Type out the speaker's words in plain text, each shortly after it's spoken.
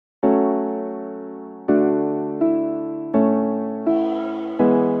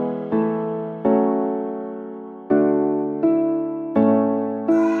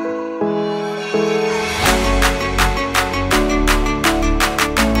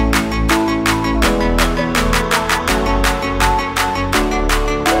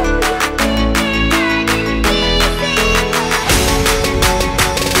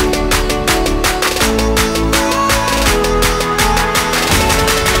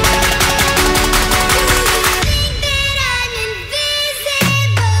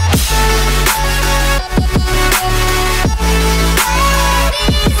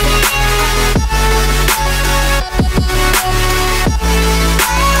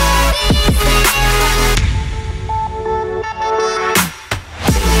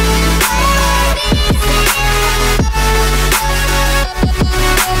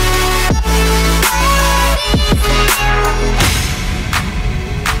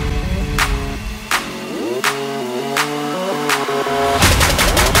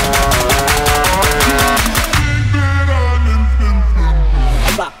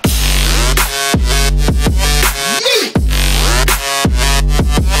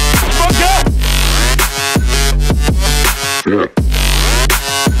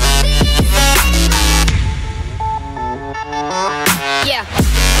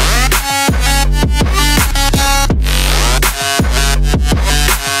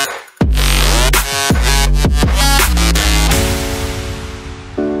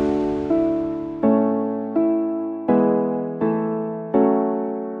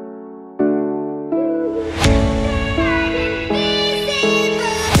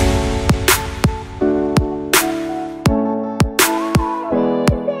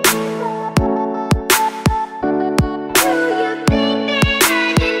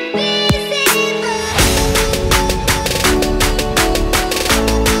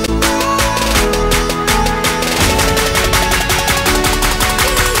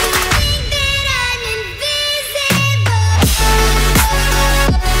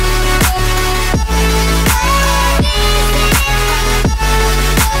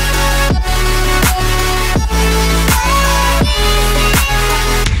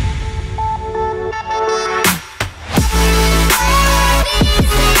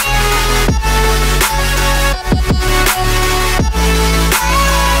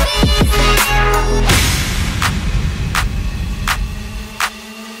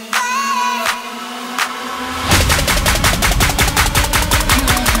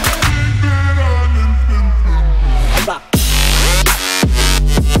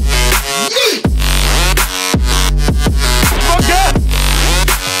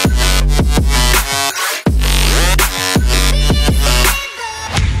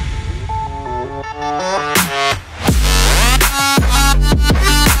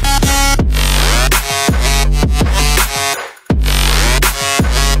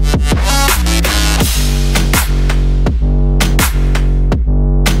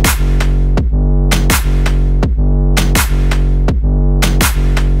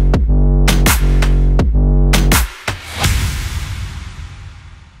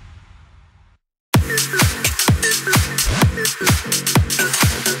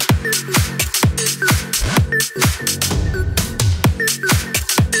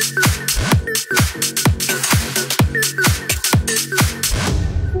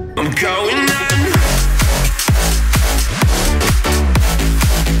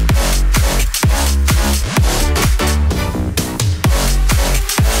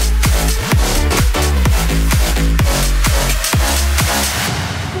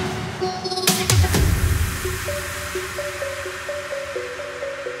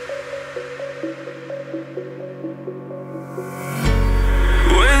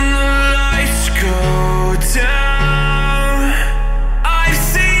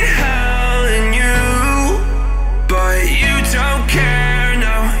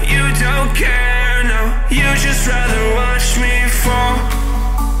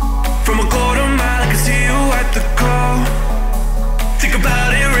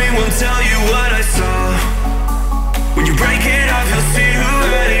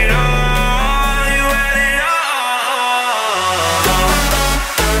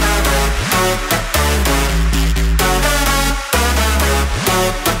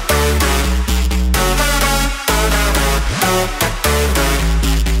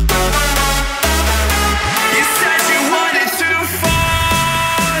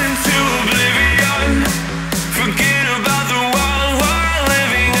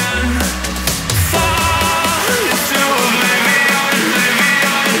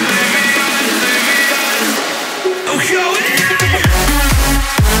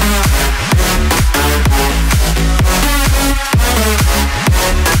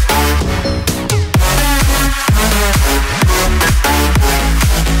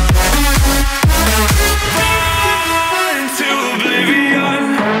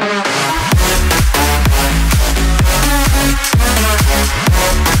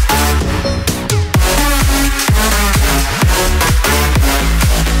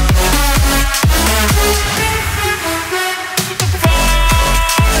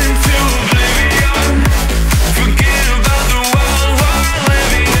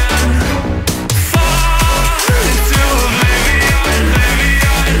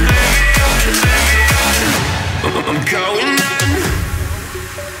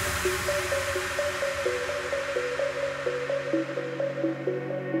You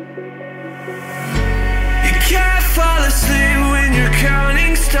can't fall asleep when you're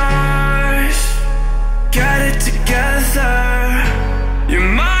counting stars. Get it together. Your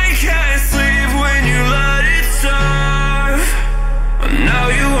mind can't sleep when you let it serve. And now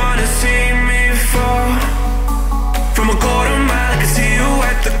you wanna see me fall. From a quarter mile I can see you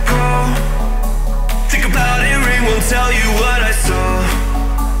at the call. Think about it, ring won't tell you what I saw.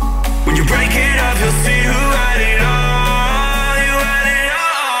 When you break it up, you'll see who had it all. You had it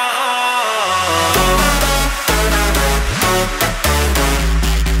all.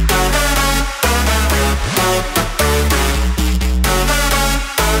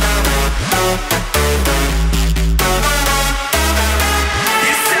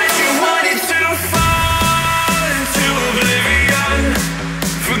 You said you wanted to fall into oblivion.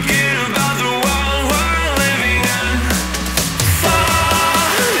 Forget about the world we're living in.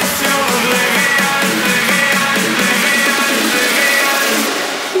 Fall into oblivion, oblivion, oblivion, oblivion.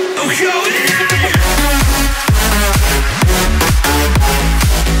 Oh, going in.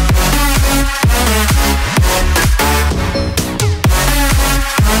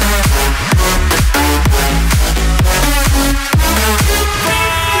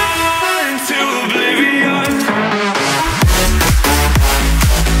 Fall into oblivion.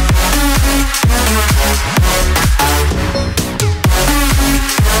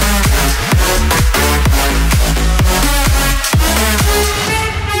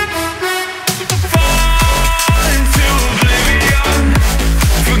 Fall into oblivion.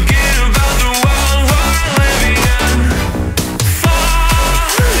 Forget about the world we're living in.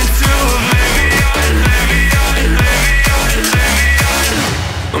 Fall into oblivion, oblivion, oblivion, oblivion.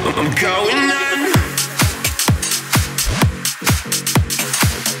 I'm going in.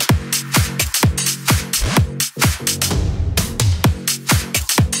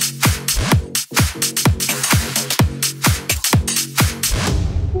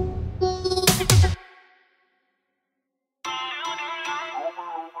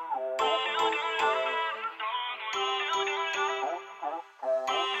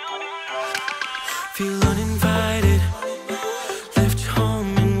 Feel uninvited. Left you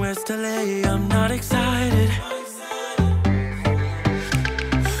home in West LA. I'm not excited.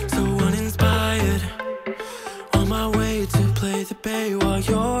 So uninspired. On my way to play the bay while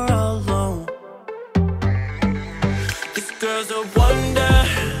you're alone. This girl's a wonder.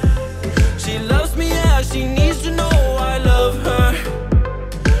 She loves me, yeah. She needs to know I love her.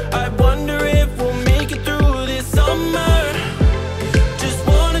 I wonder if we'll make it through this summer. Just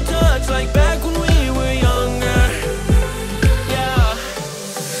wanna touch like back when we were younger. Yeah.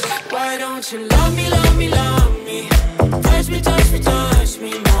 Why don't you love me, love me, love me? Touch me, touch me, touch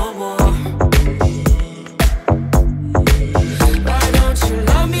me no more. Why don't you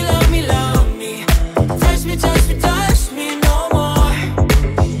love me, love me, love me? Touch me, touch me, touch me no more.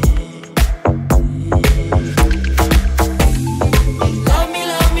 Love me,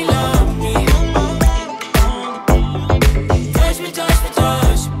 love me, love me. Touch me, touch me,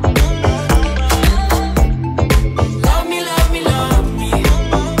 touch me. Love me, love me, love me.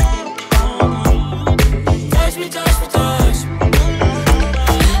 Touch me, touch me, touch me.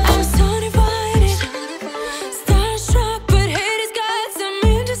 I'm so divided, starstruck, but hate has got some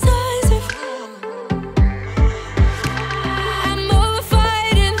indecisive. I'm over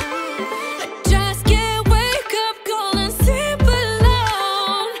fighting, I just can't wake up cold and sleep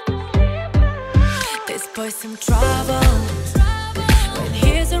alone. This boy's some trouble. When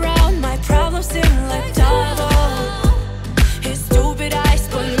he's around, my problems seem like double. His stupid eyes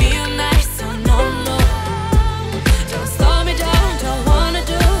put me on ice, so no, no. Don't slow me down, don't wanna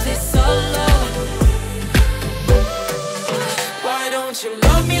do this solo. Why don't you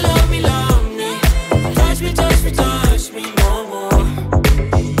love me, love me, love me?